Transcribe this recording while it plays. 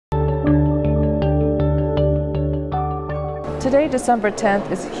Today, December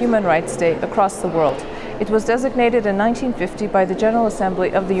 10th, is Human Rights Day across the world. It was designated in 1950 by the General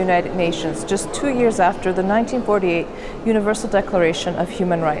Assembly of the United Nations, just 2 years after the 1948 Universal Declaration of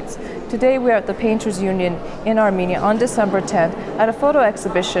Human Rights. Today, we are at the Painters Union in Armenia on December 10th at a photo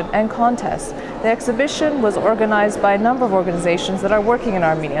exhibition and contest. The exhibition was organized by a number of organizations that are working in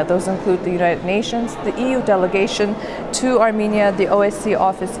Armenia. Those include the United Nations, the EU Delegation to Armenia, the OSCE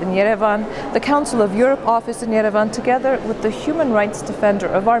Office in Yerevan, the Council of Europe Office in Yerevan, together with the Human Rights Defender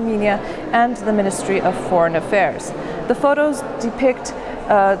of Armenia and the Ministry of Foreign Affairs. The photos depict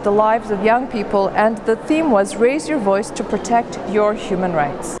the lives of young people, and the theme was Raise Your Voice to Protect Your Human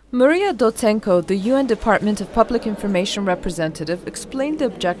Rights. Maria Dotenko, the UN Department of Public Information representative, explained the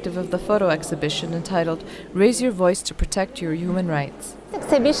objective of the photo exhibition entitled Raise Your Voice to Protect Your Human Rights. This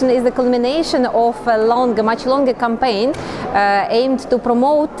exhibition is the culmination of a much longer campaign aimed to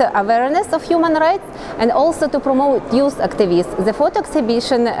promote awareness of human rights and also to promote youth activists. The photo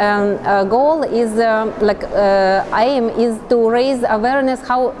exhibition goal is, aim is to raise awareness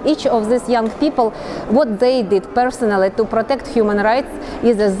how each of these young people, what they did personally to protect human rights,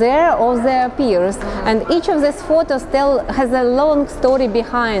 either there or their peers. And each of these photos has a long story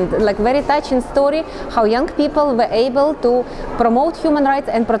behind, like very touching story, how young people were able to promote human rights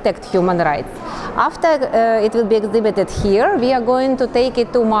and protect human rights. After it will be exhibited here, we are going to take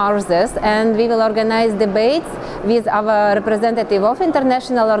it to Marses and we will organize debates with our representative of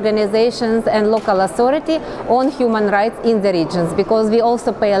international organizations and local authority on human rights in the regions, because we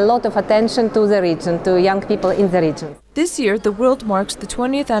also pay a lot of attention to the region, to young people in the region. This year, the world marks the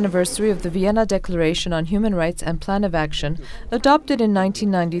 20th anniversary of the Vienna Declaration on Human Rights and Plan of Action, adopted in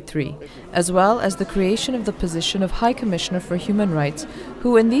 1993, as well as the creation of the position of High Commissioner for Human Rights,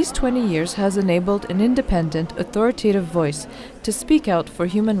 who in these 20 years has enabled an independent, authoritative voice to speak out for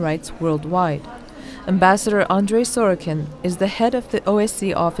human rights worldwide. Ambassador Andrei Sorokin is the head of the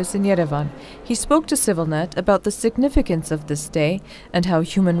OSCE Office in Yerevan. He spoke to CivilNet about the significance of this day and how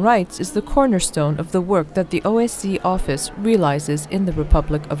human rights is the cornerstone of the work that the OSCE Office realizes in the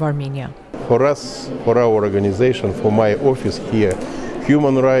Republic of Armenia. For us, for our organization, for my office here,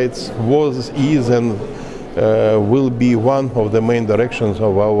 human rights was, is and will be one of the main directions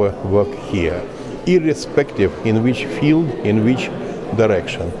of our work here, irrespective in which field, in which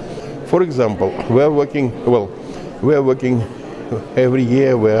direction. For example, we are working every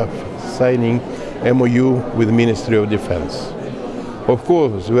year, we are signing MOU with the Ministry of Defense. Of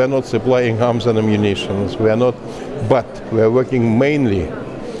course, we are not supplying arms and ammunition, but we are working mainly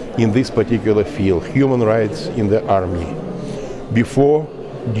in this particular field, human rights in the army, before,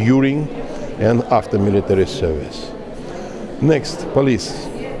 during and after military service. Next, police.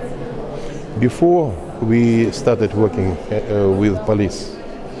 Before we started working with police,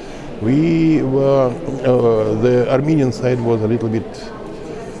 the Armenian side was a little bit,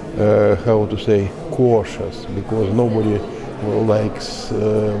 how to say, cautious, because nobody likes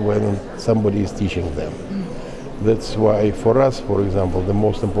when somebody is teaching them. That's why for us, for example, the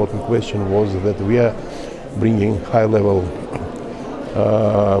most important question was that we are bringing high-level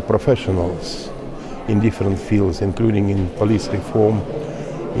professionals in different fields, including in police reform,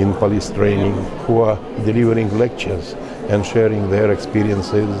 in police training, who are delivering lectures and sharing their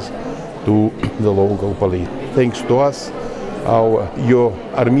experiences to the local police. Thanks to us, your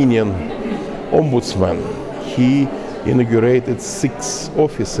Armenian ombudsman, he inaugurated 6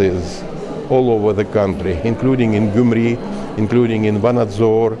 offices all over the country, including in Gyumri, including in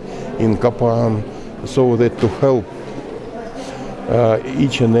Vanadzor, in Kapan, so that to help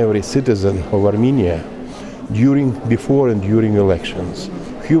each and every citizen of Armenia before and during elections.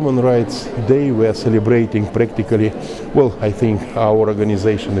 Human Rights Day we are celebrating practically, well, I think our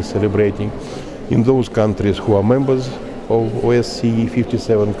organization is celebrating in those countries who are members of OSCE,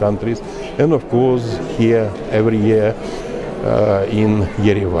 57 countries, and of course here every year in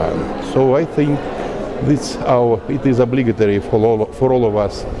Yerevan. So I think it is obligatory for all of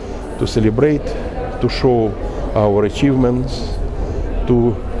us to celebrate, to show our achievements,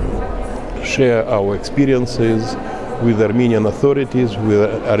 to share our experiences with Armenian authorities, with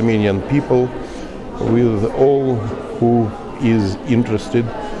Armenian people, with all who is interested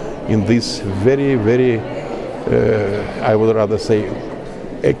in this very, very, I would rather say,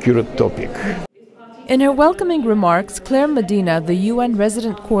 accurate topic. In her welcoming remarks, Claire Medina, the UN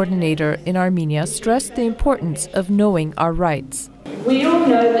resident coordinator in Armenia, stressed the importance of knowing our rights. We all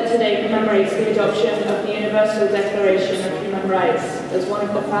know that today commemorates the adoption of the Universal Declaration of Human Rights as one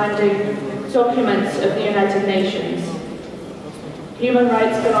of the founding documents of the United Nations. Human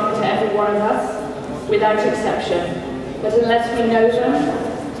rights belong to every one of us, without exception, but unless we know them,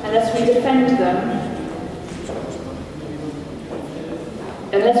 unless we defend them,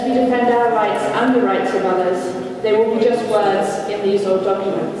 unless we defend our rights and the rights of others, they will be just words in these old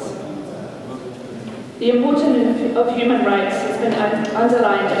documents. The importance of human rights has been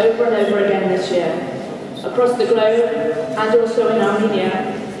underlined over and over again this year. Across the globe, and also in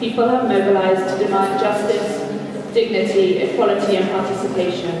Armenia, people have mobilized to demand justice, dignity, equality and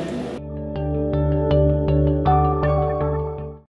participation.